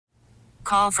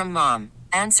Call from mom.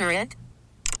 Answer it.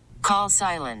 Call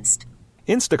silenced.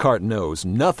 Instacart knows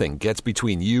nothing gets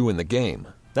between you and the game.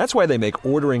 That's why they make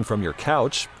ordering from your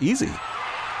couch easy.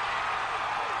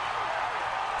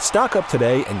 Stock up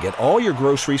today and get all your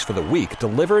groceries for the week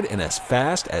delivered in as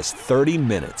fast as 30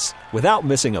 minutes without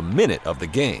missing a minute of the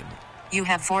game. You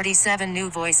have 47 new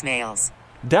voicemails.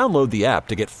 Download the app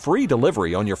to get free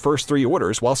delivery on your first 3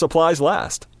 orders while supplies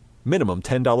last. Minimum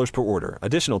 $10 per order.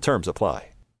 Additional terms apply.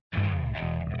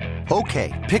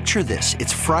 Okay, picture this.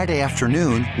 It's Friday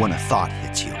afternoon when a thought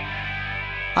hits you.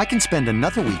 I can spend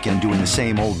another weekend doing the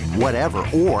same old whatever,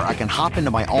 or I can hop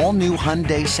into my all-new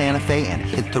Hyundai Santa Fe and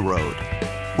hit the road.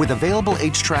 With available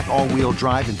H-Track all-wheel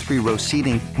drive and 3-row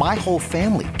seating, my whole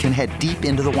family can head deep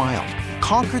into the wild.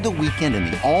 Conquer the weekend in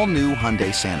the all-new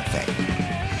Hyundai Santa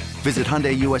Fe. Visit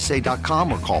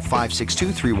HyundaiUSA.com or call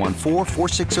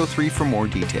 562-314-4603 for more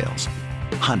details.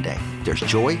 Hyundai, there's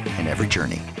joy in every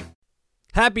journey.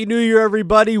 Happy New Year,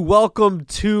 everybody. Welcome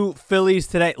to Phillies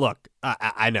Today. Look,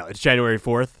 I know, it's January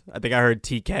 4th. I think I heard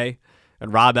TK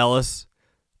and Rob Ellis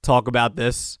talk about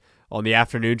this on the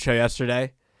afternoon show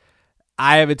yesterday.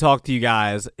 I haven't talked to you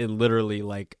guys in literally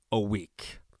like a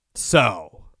week.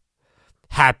 So,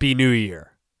 Happy New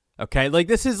Year. Okay? Like,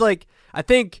 this is like, I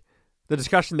think the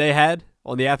discussion they had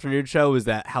on the afternoon show is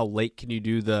that how late can you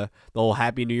do the whole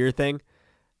Happy New Year thing?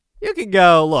 You can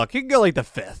go like the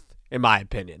 5th, in my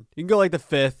opinion. You can go like the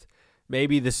 5th,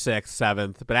 maybe the 6th,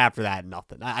 7th, but after that,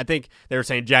 nothing. I think they were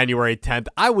saying January 10th.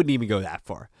 I wouldn't even go that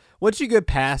far. Once you get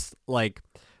past like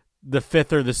the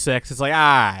 5th or the 6th, it's like, all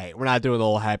right, we're not doing the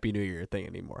whole Happy New Year thing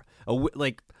anymore.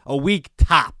 Like a week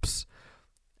tops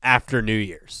after New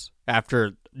Year's,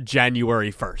 after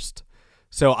January 1st.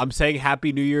 So I'm saying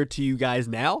Happy New Year to you guys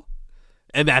now,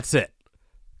 and that's it.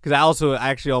 Because I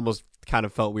actually almost kind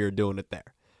of felt we were doing it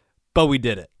there. But we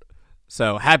did it.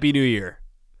 So Happy New Year.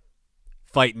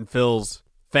 Fighting Phils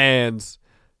fans.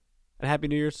 And Happy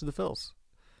New Year's to the Phils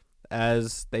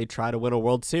as they try to win a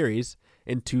World Series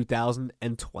in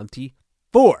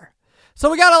 2024. So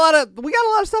we got a lot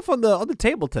of stuff on the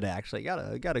table today. Actually,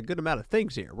 got a good amount of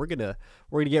things here. We're gonna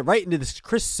get right into this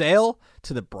Chris Sale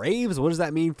to the Braves. What does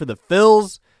that mean for the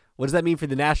Phils? What does that mean for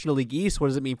the National League East? What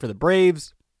does it mean for the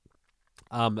Braves?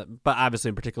 But obviously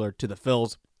in particular to the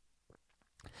Phils.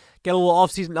 Get a little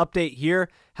offseason update here.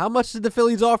 How much did the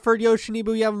Phillies offer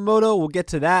Yoshinobu Yamamoto? We'll get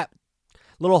to that.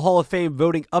 Little Hall of Fame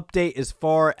voting update as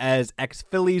far as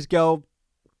ex-Phillies go.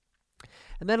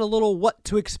 And then a little what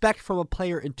to expect from a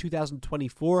player in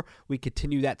 2024. We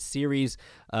continue that series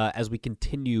as we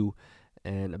continue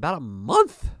in about a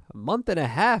month and a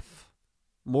half,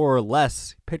 more or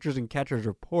less, pitchers and catchers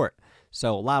report.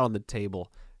 So a lot on the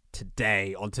table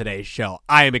today on today's show.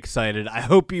 I am excited. I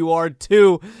hope you are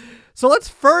too. So let's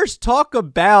first talk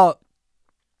about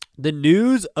the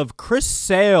news of Chris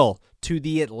Sale to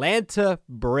the Atlanta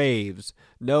Braves.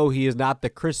 No, he is not the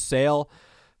Chris Sale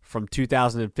from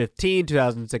 2015,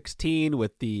 2016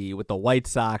 with the White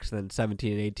Sox, and then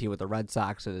 17 and 18 with the Red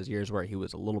Sox in his years where he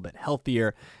was a little bit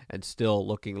healthier and still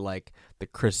looking like the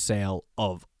Chris Sale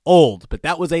of old. But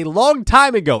that was a long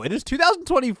time ago. It is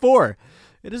 2024.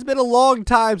 It has been a long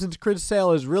time since Chris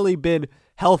Sale has really been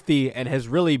healthy and has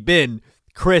really been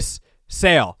Chris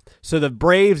Sale. So the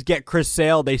Braves get Chris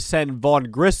Sale. They send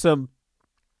Vaughn Grissom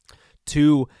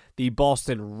to the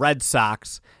Boston Red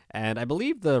Sox. And I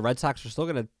believe the Red Sox are still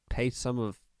going to pay some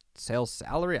of Sale's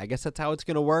salary. I guess that's how it's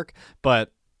going to work.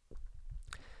 But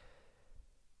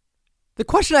the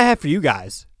question I have for you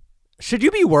guys, should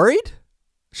you be worried?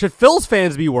 Should Phils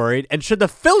fans be worried? And should the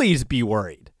Phillies be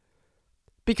worried?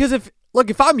 Because if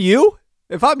I'm you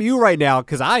right now,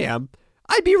 because I am,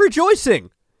 I'd be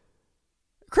rejoicing.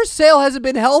 Chris Sale hasn't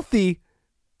been healthy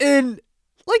in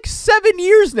like 7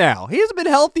 years now. He hasn't been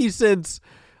healthy since,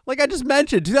 like I just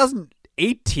mentioned,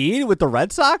 2018 with the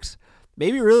Red Sox.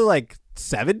 Maybe really like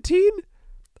 17,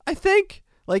 I think.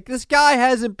 Like, this guy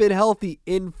hasn't been healthy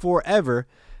in forever.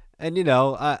 And, you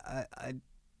know,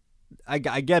 I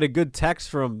get a good text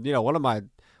from, you know, one of my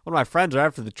friends right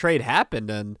after the trade happened,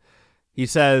 and he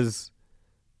says,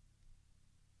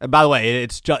 and by the way,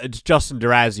 it's Justin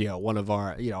Durazio, one of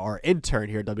our, you know, our intern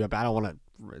here at WP. I don't want to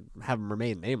have him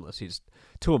remain nameless. He's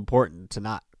too important to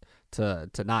not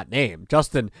name.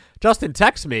 Justin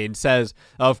texts me and says,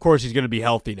 oh, of course he's going to be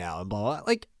healthy now, and blah, blah.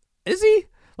 Like, is he?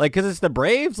 Like, because it's the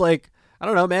Braves? Like, I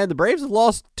don't know, man. The Braves have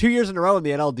lost 2 years in a row in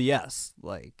the NLDS.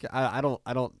 Like, I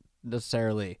don't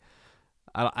necessarily,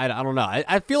 I don't know.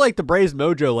 I feel like the Braves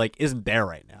mojo, like, isn't there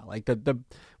right now. Like, the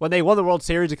when they won the World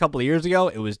Series a couple of years ago,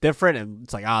 it was different, and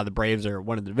it's like, the Braves are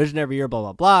winning the division every year, blah,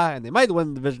 blah, blah, and they might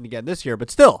win the division again this year,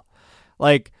 but still,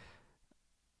 like,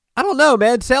 I don't know,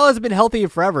 man. Sale hasn't been healthy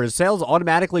forever. Is Sale's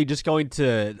automatically just going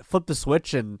to flip the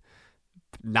switch and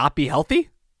not be healthy,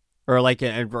 or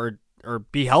or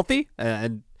be healthy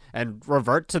and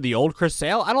revert to the old Chris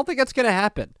Sale? I don't think that's gonna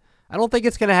happen. I don't think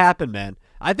it's gonna happen, man.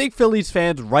 I think Phillies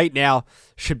fans right now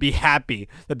should be happy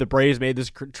that the Braves made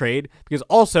this trade, because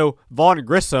also Vaughn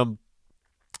Grissom,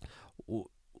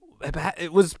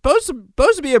 it was supposed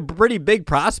to be a pretty big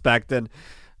prospect, and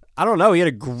I don't know. He had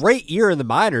a great year in the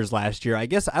minors last year. I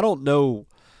guess I don't know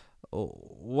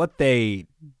what they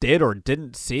did or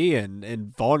didn't see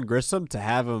in Vaughn Grissom to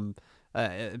have him.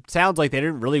 It sounds like they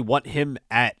didn't really want him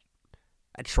at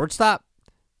shortstop.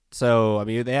 So, I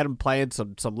mean, they had him playing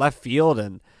some left field,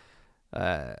 and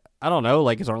I don't know,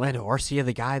 like, is Orlando Arcia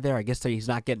the guy there? I guess he's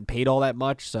not getting paid all that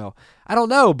much, so I don't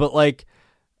know, but like,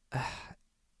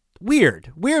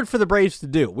 weird for the Braves to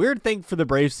do. Weird thing for the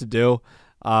Braves to do.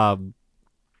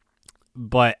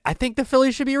 But I think the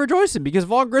Phillies should be rejoicing, because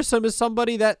Vaughn Grissom is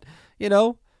somebody that,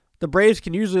 the Braves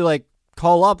can usually like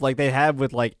call up like they have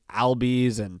with like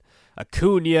Albies and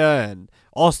Acuna and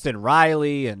Austin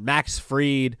Riley and Max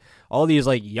Fried, all these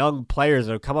like young players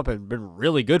that have come up and been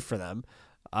really good for them.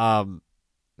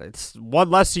 It's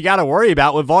one less you got to worry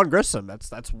about with Vaughn Grissom.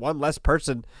 That's one less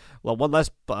person, one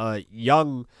less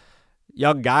young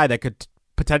guy that could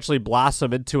potentially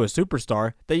blossom into a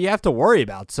superstar that you have to worry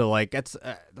about. So like, it's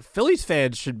the Phillies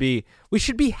fans should be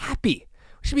happy.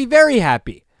 We should be very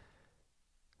happy.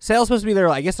 Sale's supposed to be there,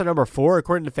 I guess they're number 4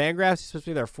 according to Fangraphs. He's supposed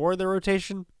to be there 4 in the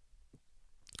rotation.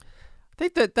 I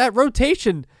think that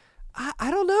rotation, I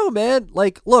don't know, man.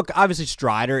 Like, look, obviously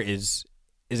Strider is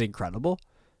incredible.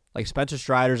 Like, Spencer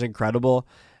Strider is incredible,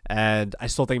 and I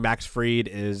still think Max Fried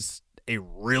is a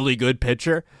really good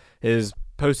pitcher. His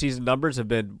postseason numbers have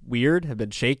been weird, have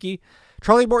been shaky.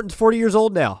 Charlie Morton's 40 years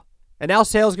old now, and now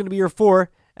Sale's going to be your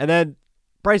 4, and then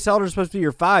Bryce Elder's supposed to be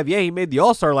your 5. Yeah, he made the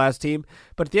All-Star last team,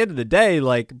 but at the end of the day,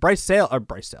 like, Bryce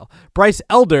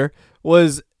Elder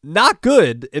was not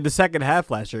good in the second half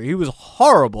last year. He was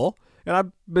horrible,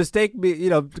 and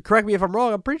correct me if I'm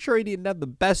wrong, I'm pretty sure he didn't have the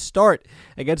best start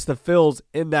against the Phils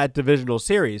in that divisional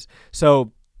series.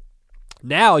 So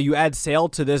now you add Sale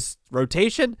to this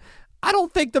rotation. I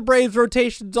don't think the Braves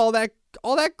rotation's all that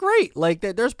great. Like,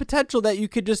 there's potential that you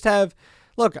could just have.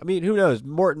 Look, I mean, who knows?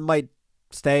 Morton might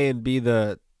stay and be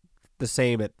the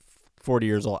same at 40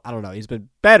 years old. I don't know. He's been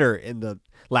better in the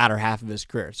latter half of his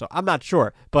career, so I'm not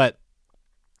sure. But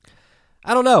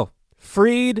I don't know.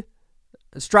 Fried,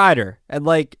 Strider, and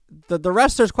like the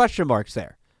rest, there's question marks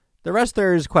there. The rest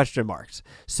there is question marks.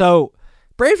 So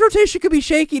Braves rotation could be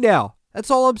shaky now. That's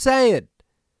all I'm saying.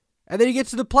 And then you get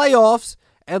to the playoffs,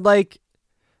 and like,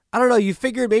 I don't know, you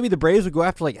figured maybe the Braves would go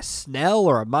after like a Snell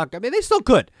or a Montgomery. I mean, they still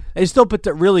could. They still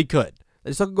really could.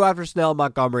 They still could go after Snell and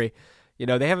Montgomery.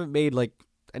 They haven't made like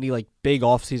any like big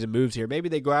offseason moves here. Maybe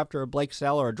they go after a Blake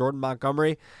Snell or a Jordan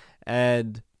Montgomery,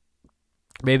 and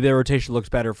maybe their rotation looks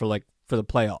better for the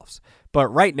playoffs. But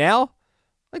right now,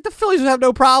 like, the Phillies would have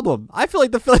no problem. I feel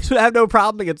like the Phillies would have no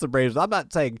problem against the Braves. I'm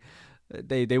not saying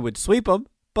they would sweep them,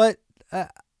 but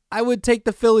I would take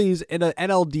the Phillies in an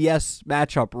NLDS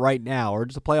matchup right now, or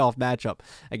just a playoff matchup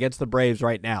against the Braves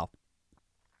right now,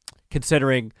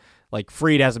 considering like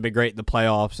Fried hasn't been great in the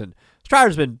playoffs, and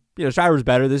Strider was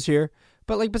better this year.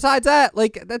 But like, besides that,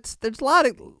 like, there's a lot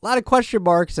of question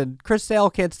marks, and Chris Sale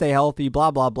can't stay healthy,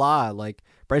 blah blah blah. Like,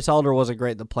 Bryce Elder wasn't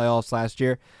great in the playoffs last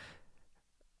year.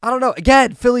 I don't know.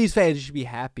 Again, Phillies fans, you should be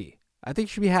happy. I think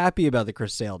you should be happy about the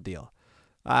Chris Sale deal.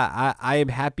 I am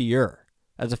happier.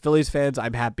 As a Phillies fan,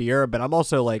 I'm happier, but I'm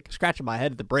also like scratching my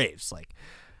head at the Braves. Like,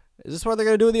 is this what they're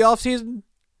going to do in the offseason?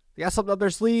 They got something up their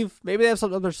sleeve? Maybe they have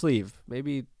something up their sleeve.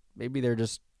 Maybe they're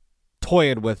just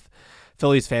toying with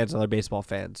Phillies fans and other baseball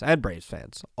fans and Braves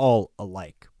fans all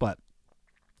alike. But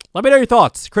let me know your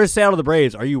thoughts. Chris Sale to the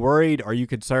Braves. Are you worried? Are you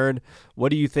concerned? What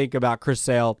do you think about Chris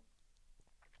Sale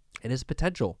and his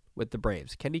potential with the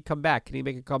Braves? Can he come back? Can he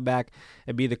make a comeback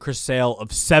and be the Chris Sale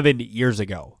of 7 years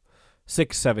ago?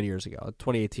 7 years ago.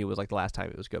 2018 was like the last time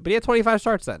he was good. But he had 25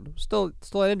 starts then. Still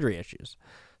had injury issues.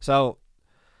 So,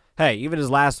 hey, even his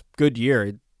last good year,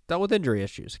 he dealt with injury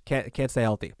issues. Can't stay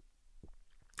healthy.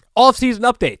 Off-season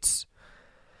updates.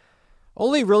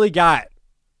 Only really got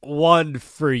one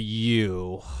for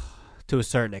you to a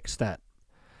certain extent.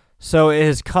 So it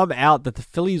has come out that the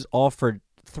Phillies offered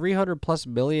 $300+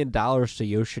 million to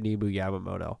Yoshinobu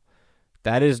Yamamoto.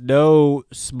 That is no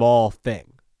small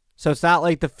thing. So it's not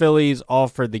like the Phillies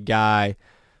offered the guy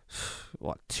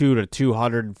 $200 to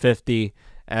 $250,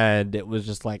 and it was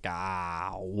just like,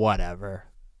 whatever.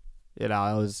 It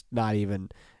was not even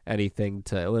anything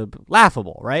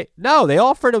laughable, right? No, they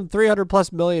offered him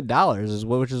 $300+ million,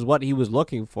 which is what he was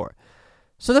looking for.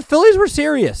 So the Phillies were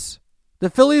serious.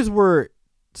 The Phillies were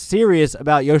serious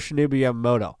about Yoshinobu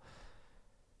Yamamoto.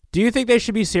 Do you think they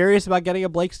should be serious about getting a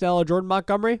Blake Snell or Jordan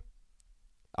Montgomery?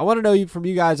 I want to know from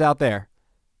you guys out there.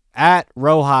 At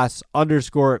Rojas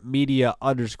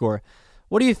 _media_.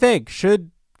 What do you think? Should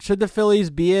the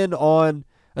Phillies be in on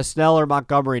a Snell or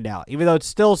Montgomery now? Even though it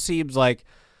still seems like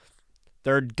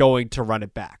they're going to run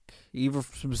it back.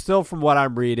 Still from what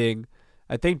I'm reading,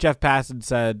 I think Jeff Passan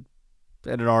said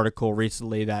in an article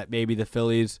recently that maybe the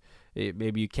Phillies,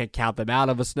 maybe you can't count them out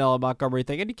of a Snell and Montgomery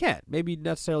thing, and you can't. Maybe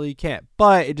necessarily you can't.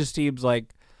 But it just seems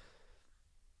like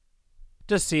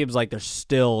they're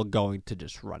still going to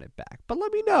just run it back. But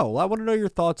let me know. I want to know your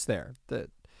thoughts there.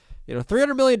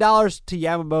 $300 million to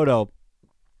Yamamoto.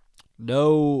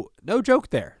 No joke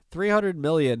there. $300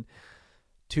 million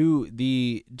to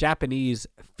the Japanese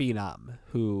phenom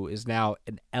who is now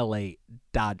an LA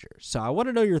Dodger. So I want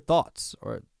to know your thoughts.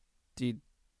 Or do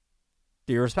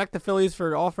you respect the Phillies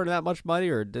for offering that much money,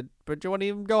 or do you want to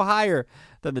even go higher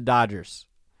than the Dodgers?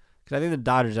 Because I think the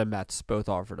Dodgers and Mets both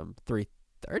offered him $330.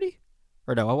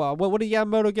 Or no, what did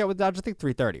Yamamoto get with Dodgers? I think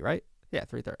 $330, right? Yeah,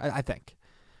 $330. I think.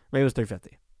 Maybe it was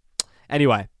 $350.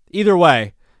 Anyway, either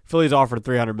way, Phillies offered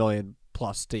 $300 million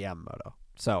plus to Yamamoto.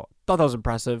 So thought that was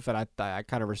impressive, and I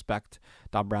kind of respect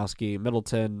Dombrowski,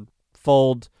 Middleton,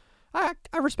 Fold. I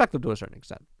respect them to a certain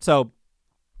extent. So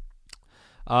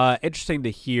interesting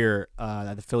to hear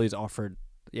that the Phillies offered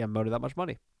Yamamoto that much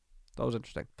money. That was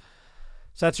interesting.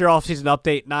 So that's your offseason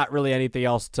update. Not really anything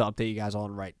else to update you guys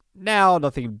on right now.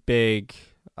 Nothing big.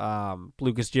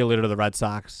 Lucas Giolito to the Red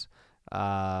Sox.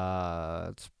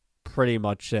 That's pretty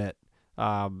much it.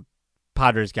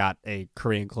 Padres got a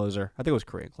Korean closer. I think it was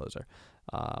Korean closer.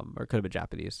 Or it could have been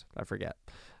Japanese. I forget.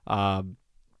 Hall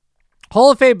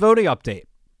of Fame voting update.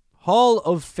 Hall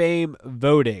of Fame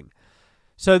voting.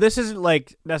 So this isn't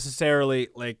like necessarily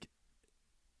like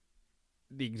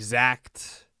the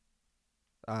exact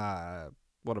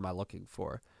what am I looking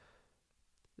for?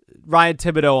 Ryan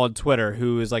Thibodeau on Twitter,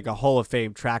 who is like a Hall of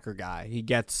Fame tracker guy. He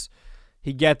gets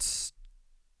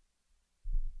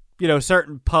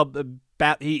certain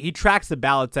he tracks the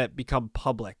ballots that become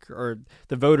public, or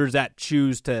the voters that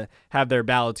choose to have their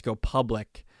ballots go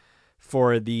public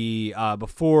for the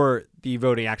before the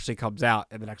voting actually comes out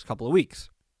in the next couple of weeks.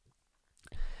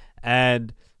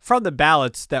 And from the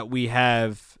ballots that we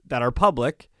have that are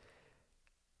public,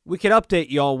 we can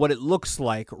update you on what it looks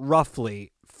like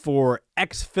roughly for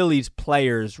ex-Phillies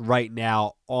players right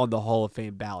now on the Hall of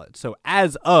Fame ballot. So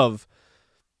as of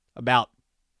about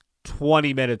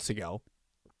 20 minutes ago,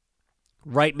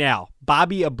 right now,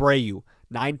 Bobby Abreu,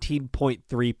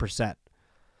 19.3%.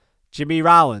 Jimmy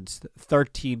Rollins,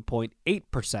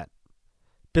 13.8%.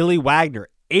 Billy Wagner,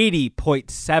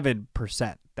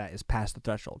 80.7%. That is past the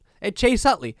threshold. And Chase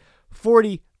Utley,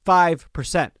 45%.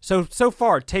 So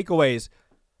far, takeaways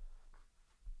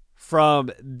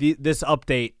from this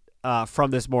update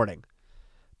from this morning.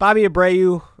 Bobby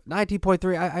Abreu,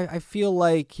 19.3. I feel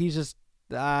like he's just,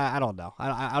 I don't know.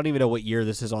 I don't even know what year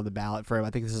this is on the ballot for him. I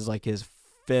think this is like his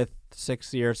 5th,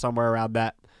 6th year, somewhere around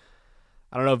that.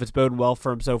 I don't know if it's boding well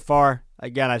for him so far.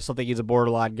 Again, I still think he's a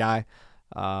borderline guy.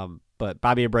 But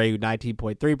Bobby Abreu,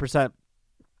 19.3%.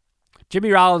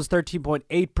 Jimmy Rollins,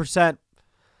 13.8%.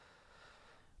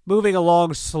 Moving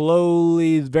along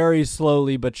slowly, very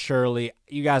slowly but surely.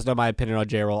 You guys know my opinion on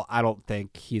J-Roll. I don't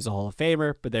think he's a Hall of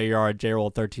Famer, but there you are,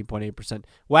 J-Roll, 13.8%.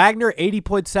 Wagner,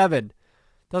 80.7%.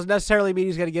 Doesn't necessarily mean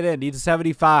he's going to get in. Needs a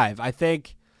 75. I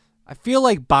feel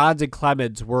like Bonds and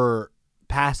Clemens were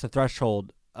past the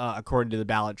threshold according to the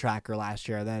ballot tracker last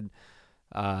year. Then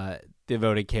the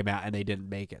voting came out and they didn't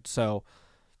make it. So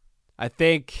I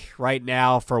think right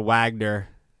now for Wagner,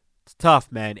 it's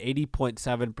tough, man.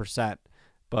 80.7%.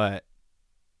 But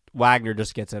Wagner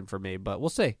just gets in for me. But we'll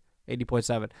see.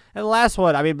 80.7%. And the last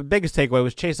one, I mean, the biggest takeaway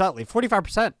was Chase Utley,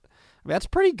 45%. I mean, that's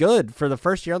pretty good for the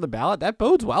first year on the ballot. That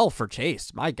bodes well for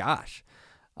Chase. My gosh.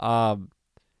 I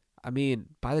mean,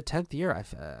 by the 10th year,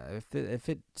 if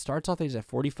it starts off he's at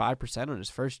 45% on his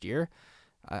first year,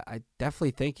 I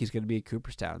definitely think he's going to be at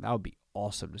Cooperstown. That would be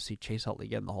awesome to see Chase Utley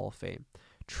get in the Hall of Fame.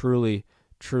 Truly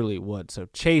would. So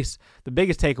Chase, the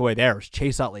biggest takeaway there was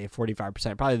Chase Utley at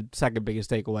 45%. Probably the second biggest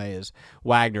takeaway is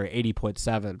Wagner at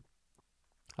 80.7%.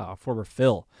 Former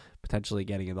Phil potentially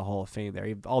getting in the Hall of Fame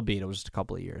there, albeit it was just a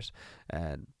couple of years.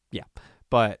 And yeah,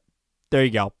 but there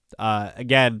you go.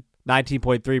 Again,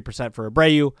 19.3% for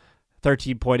Abreu,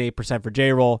 13.8% for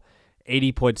J-Roll,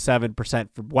 80.7%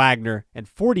 for Wagner, and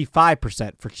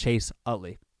 45% for Chase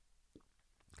Utley.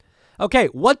 Okay,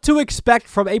 what to expect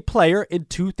from a player in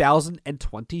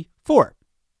 2024.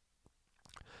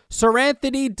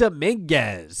 Seranthony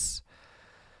Dominguez.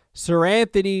 Sir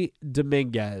Anthony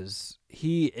Dominguez,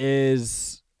 he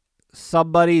is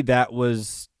somebody that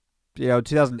was,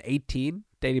 2018,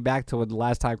 dating back to when the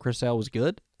last time Chris Sale was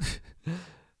good.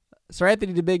 Sir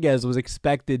Anthony Dominguez was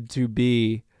expected to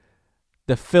be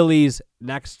the Phillies'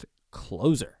 next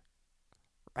closer,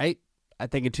 right? I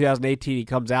think in 2018 he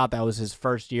comes out. That was his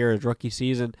first year, his rookie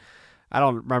season. I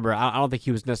don't remember. I don't think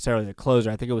he was necessarily the closer.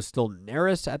 I think it was still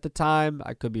Neris at the time.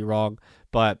 I could be wrong.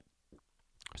 But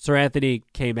Sir Anthony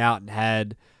came out and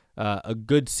had a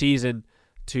good season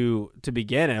to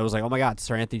begin. And it was like, oh my God,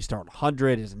 Sir Anthony's throwing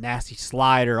 100, his nasty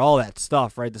slider, all that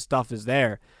stuff, right? The stuff is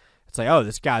there. It's like, oh,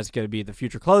 this guy's going to be the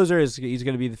future closer. He's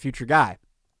going to be the future guy.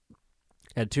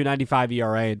 Had 2.95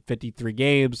 ERA in 53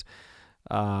 games,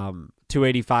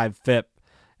 2.85 FIP,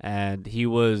 and he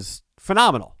was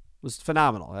phenomenal.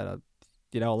 At a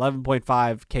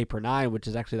 11.5 K per nine, which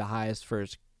is actually the highest for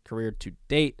his career to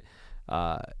date,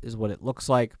 is what it looks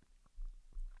like.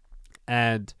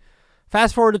 And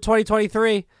fast forward to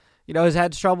 2023, he's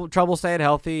had trouble staying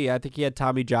healthy. I think he had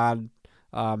Tommy John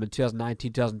in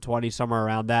 2019, 2020, somewhere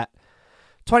around that.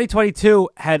 2022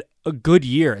 had a good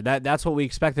year. That's what we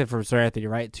expected from Sir Anthony,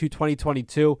 right?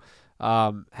 2022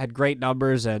 had great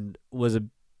numbers and was a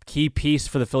key piece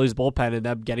for the Phillies bullpen and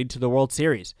them getting to the World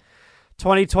Series.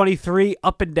 2023,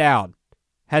 up and down.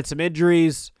 Had some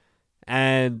injuries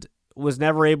and was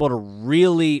never able to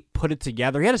really put it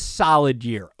together. He had a solid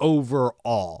year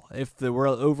overall. If they were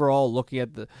overall looking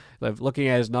at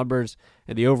his numbers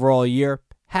and the overall year,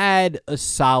 had a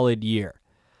solid year.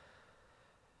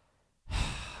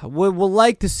 We'll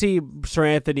like to see Sir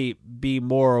Anthony be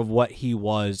more of what he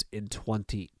was in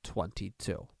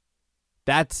 2022.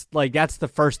 That's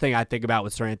the first thing I think about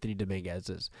with Sir Anthony Dominguez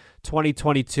is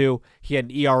 2022. He had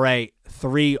an ERA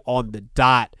 3 on the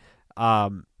dot.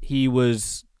 He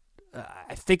was,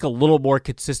 I think, a little more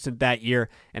consistent that year.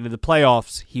 And in the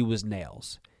playoffs, he was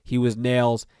nails. He was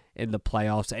nails in the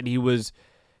playoffs,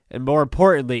 and more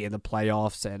importantly, in the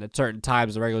playoffs and at certain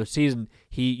times in the regular season,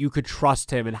 you could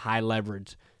trust him in high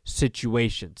leverage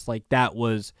situations. Like that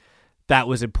was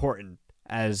important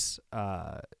as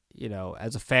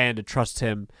as a fan to trust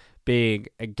him being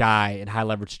a guy in high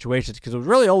leverage situations, because it was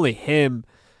really only him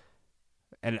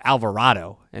and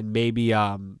Alvarado and maybe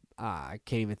I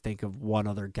can't even think of one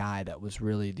other guy that was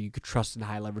really that you could trust in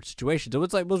high leverage situations.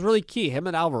 It was really key. Him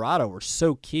and Alvarado were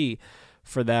so key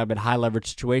for them in high leverage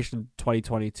situations in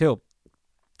 2022.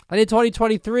 And in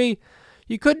 2023,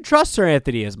 you couldn't trust Sir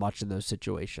Anthony as much in those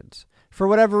situations for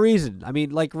whatever reason. I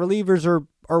mean, like, relievers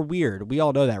are weird. We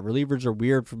all know that. Relievers are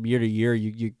weird from year to year.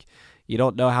 You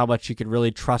don't know how much you can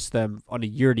really trust them on a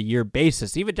year-to-year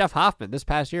basis. Even Jeff Hoffman this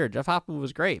past year, Jeff Hoffman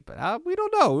was great, but we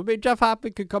don't know. Maybe Jeff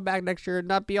Hoffman could come back next year and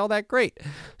not be all that great.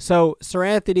 So Sir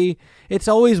Anthony, it's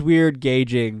always weird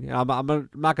gauging. I'm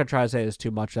not going to try to say this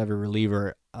too much to every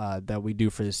reliever that we do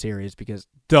for this series because,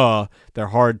 they're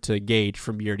hard to gauge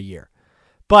from year to year.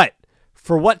 But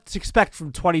for what to expect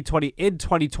from 2020 in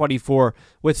 2024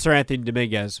 with Sir Anthony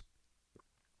Dominguez,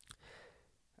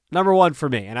 number one for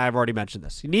me, and I've already mentioned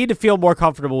this, you need to feel more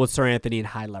comfortable with Sir Anthony in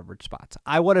high leverage spots.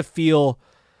 I want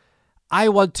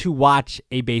to watch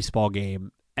a baseball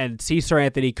game and see Sir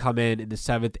Anthony come in the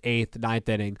 7th, 8th, 9th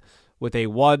inning with a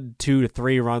 1, 2 to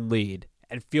 3 run lead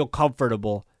and feel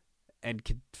comfortable and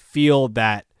can feel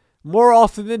that more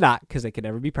often than not, because it can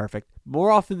never be perfect, more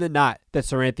often than not that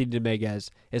Sir Anthony Dominguez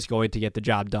is going to get the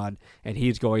job done and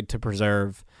he's going to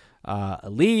preserve a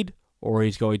lead, or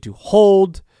he's going to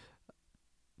hold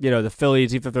the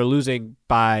Phillies, even if they're losing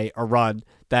by a run,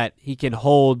 that he can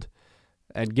hold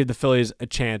and give the Phillies a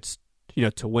chance,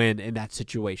 to win in that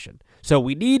situation. So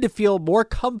we need to feel more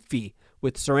comfy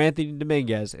with Sir Anthony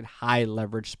Dominguez in high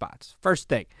leverage spots. First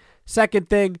thing. Second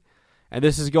thing, and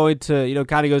this is going to,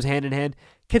 kind of goes hand in hand,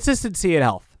 consistency and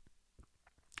health.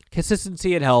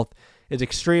 Consistency and health is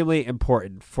extremely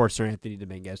important for Sir Anthony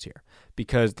Dominguez here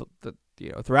because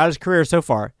throughout his career so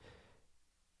far,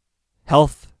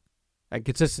 health and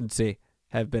consistency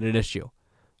have been an issue.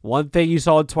 One thing you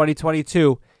saw in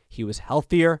 2022, he was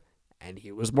healthier and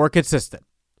he was more consistent.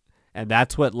 And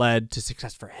that's what led to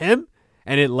success for him,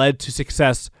 and it led to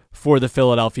success for the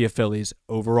Philadelphia Phillies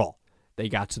overall. They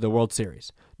got to the World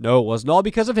Series. No, it wasn't all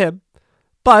because of him,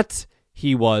 but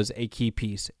he was a key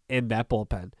piece in that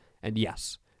bullpen. And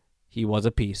yes, he was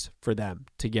a piece for them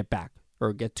to get back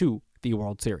or get to the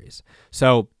World Series.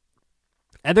 So,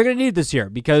 and they're going to need it this year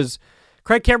because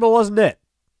Craig Kimbrell wasn't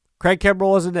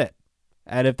it.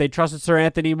 And if they trusted Sir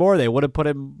Anthony more, they would have put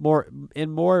him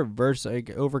more versus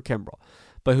over Kimbrell.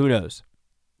 But who knows?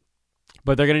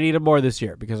 But they're going to need him more this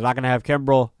year because they're not going to have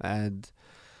Kimbrell, and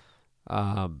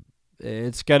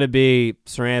it's going to be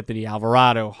Sir Anthony,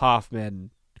 Alvarado,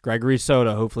 Hoffman, Gregory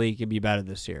Soto, hopefully he can be better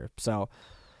this year. So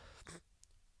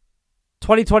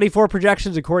 2024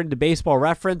 projections according to Baseball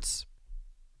Reference,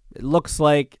 it looks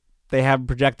like they have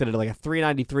projected at like a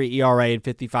 3.93 ERA in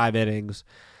 55 innings.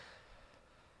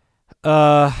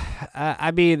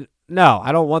 I mean, no,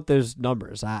 I don't want those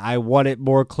numbers. I want it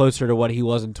more closer to what he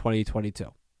was in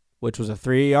 2022, which was a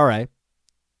 3 ERA,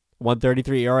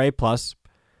 1.33 ERA plus,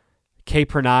 K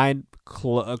per 9,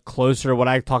 closer to what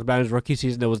I talked about in his rookie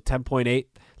season. It was 10.8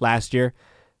 last year.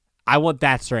 I want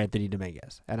that Sir Anthony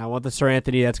Dominguez, and I want the Sir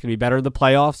Anthony that's going to be better in the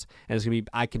playoffs, and it's going to be,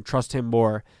 I can trust him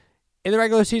more in the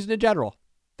regular season in general.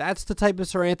 That's the type of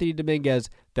Sir Anthony Dominguez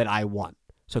that I want.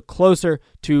 So closer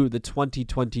to the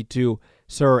 2022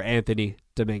 Sir Anthony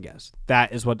Dominguez.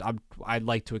 That is what I'd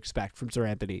like to expect from Sir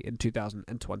Anthony in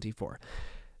 2024.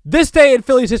 This day in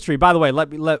Phillies history, by the way, let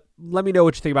me know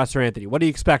what you think about Sir Anthony. What do you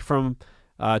expect from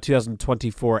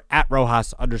 2024 at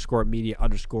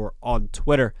Rojas_media_ on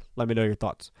Twitter? Let me know your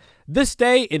thoughts. This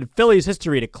day in Phillies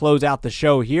history to close out the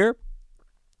show here.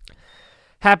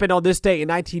 Happened on this day in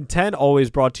 1910,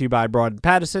 always brought to you by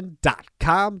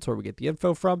BroadandPattison.com. That's where we get the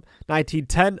info from.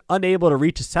 1910, unable to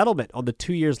reach a settlement on the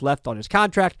 2 years left on his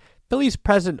contract, Phillies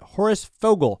president Horace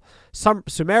Fogel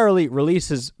summarily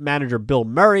releases manager Bill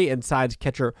Murray and signs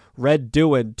catcher Red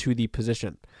Duan to the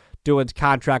position. Duan's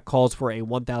contract calls for a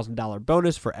 $1,000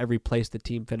 bonus for every place the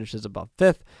team finishes above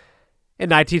fifth. In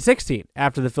 1916,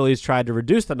 after the Phillies tried to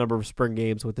reduce the number of spring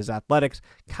games with his Athletics,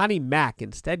 Connie Mack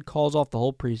instead calls off the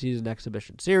whole preseason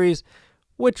exhibition series,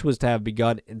 which was to have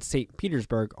begun in St.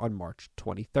 Petersburg on March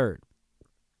 23rd.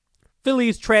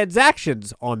 Phillies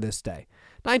transactions on this day.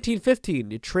 1915,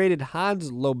 you traded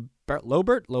Hans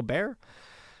Lobert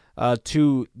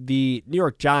to the New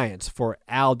York Giants for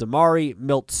Al Damari,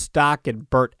 Milt Stock, and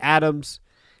Burt Adams.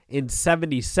 In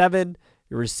 77,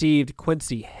 you received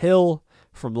Quincy Hill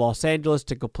from Los Angeles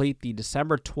to complete the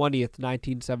December 20th,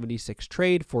 1976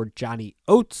 trade for Johnny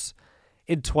Oates.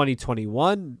 In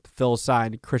 2021, Phil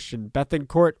signed Christian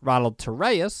Bethancourt, Ronald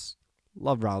Torreyes,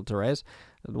 love Ronald Torreyes,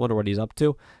 I wonder what he's up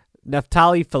to,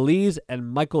 Neftali Feliz,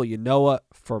 and Michael Yanoa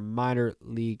for minor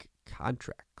league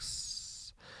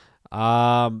contracts.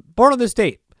 Born on this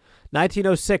date,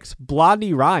 1906,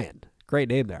 Blondie Ryan, great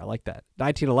name there, I like that.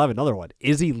 1911, another one,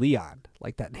 Izzy Leon,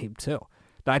 like that name too.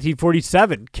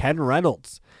 1947, Ken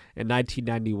Reynolds. In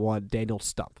 1991, Daniel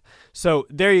Stump. So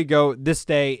there you go. This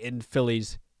day in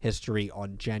Phillies history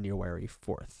on January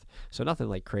 4th. So nothing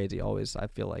like crazy always, I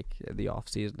feel like, in the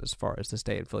offseason as far as this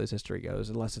day in Phillies history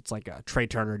goes, unless it's like a Trey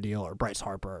Turner deal or Bryce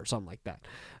Harper or something like that,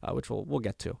 which we'll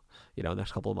get to,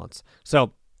 next couple of months.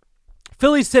 So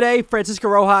Phillies today, Francisco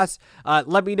Rojas.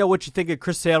 Let me know what you think of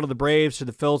Chris Sale to the Braves. Should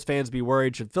the Phillies fans be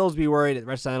worried? Should Phillies be worried? The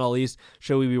rest of the NL East,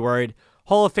 should we be worried?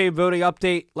 Hall of Fame voting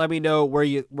update. Let me know where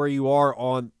you are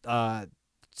on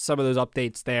some of those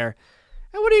updates there.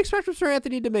 And what do you expect from Sir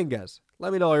Anthony Dominguez?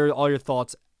 Let me know all your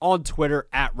thoughts on Twitter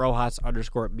at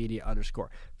Rojas_media_.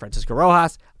 Francisco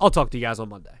Rojas. I'll talk to you guys on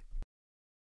Monday.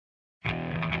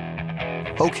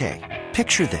 Okay,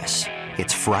 picture this.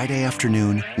 It's Friday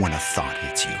afternoon when a thought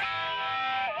hits you.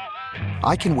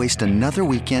 I can waste another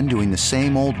weekend doing the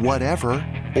same old whatever,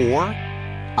 or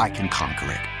I can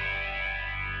conquer it.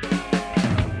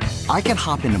 I can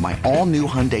hop into my all-new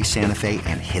Hyundai Santa Fe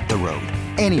and hit the road.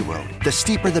 Any road. The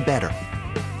steeper, the better.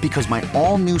 Because my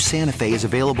all-new Santa Fe is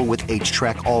available with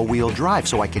H-Track all-wheel drive,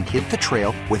 so I can hit the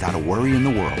trail without a worry in the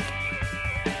world.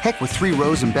 Heck, with 3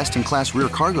 rows and best-in-class rear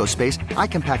cargo space, I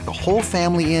can pack the whole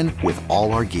family in with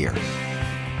all our gear.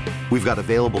 We've got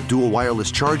available dual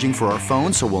wireless charging for our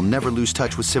phones, so we'll never lose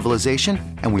touch with civilization,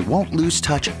 and we won't lose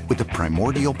touch with the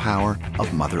primordial power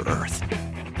of Mother Earth.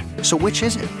 So which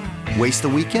is it? Waste the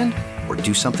weekend or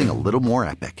do something a little more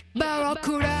epic?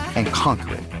 And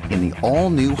conquer it in the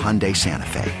all-new Hyundai Santa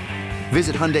Fe.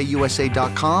 Visit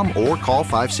HyundaiUSA.com or call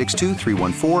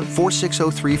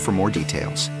 562-314-4603 for more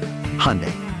details.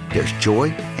 Hyundai, there's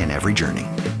joy in every journey.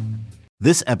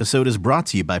 This episode is brought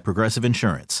to you by Progressive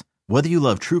Insurance. Whether you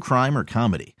love true crime or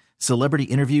comedy, celebrity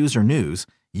interviews or news,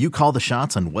 you call the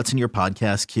shots on what's in your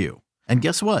podcast queue. And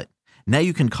guess what? Now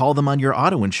you can call them on your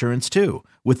auto insurance too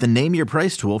with the Name Your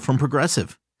Price tool from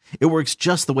Progressive. It works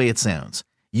just the way it sounds.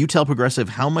 You tell Progressive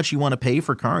how much you want to pay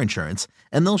for car insurance,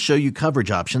 and they'll show you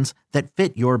coverage options that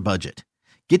fit your budget.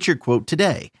 Get your quote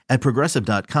today at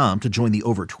Progressive.com to join the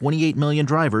over 28 million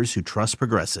drivers who trust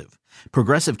Progressive.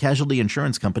 Progressive Casualty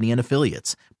Insurance Company and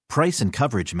Affiliates. Price and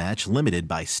coverage match limited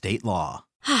by state law.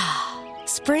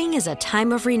 Spring is a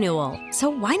time of renewal, so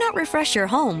why not refresh your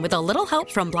home with a little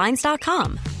help from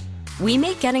Blinds.com? We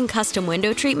make getting custom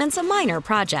window treatments a minor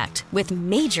project with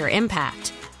major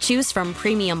impact. Choose from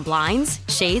premium blinds,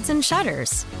 shades, and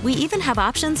shutters. We even have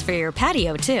options for your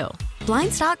patio, too.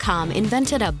 Blinds.com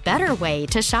invented a better way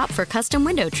to shop for custom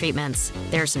window treatments.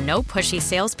 There's no pushy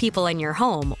salespeople in your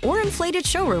home or inflated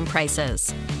showroom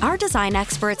prices. Our design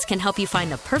experts can help you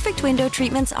find the perfect window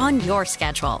treatments on your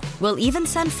schedule. We'll even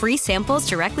send free samples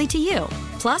directly to you.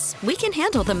 Plus, we can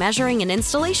handle the measuring and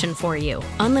installation for you.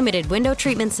 Unlimited window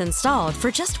treatments installed for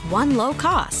just one low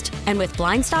cost. And with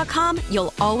Blinds.com,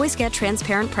 you'll always get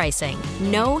transparent pricing.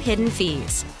 No hidden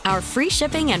fees. Our free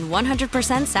shipping and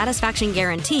 100% satisfaction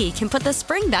guarantee can put the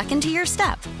spring back into your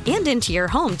step and into your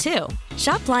home, too.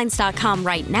 Shop Blinds.com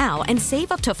right now and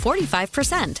save up to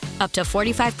 45%. Up to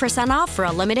 45% off for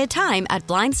a limited time at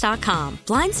Blinds.com.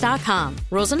 Blinds.com.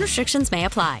 Rules and restrictions may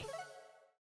apply.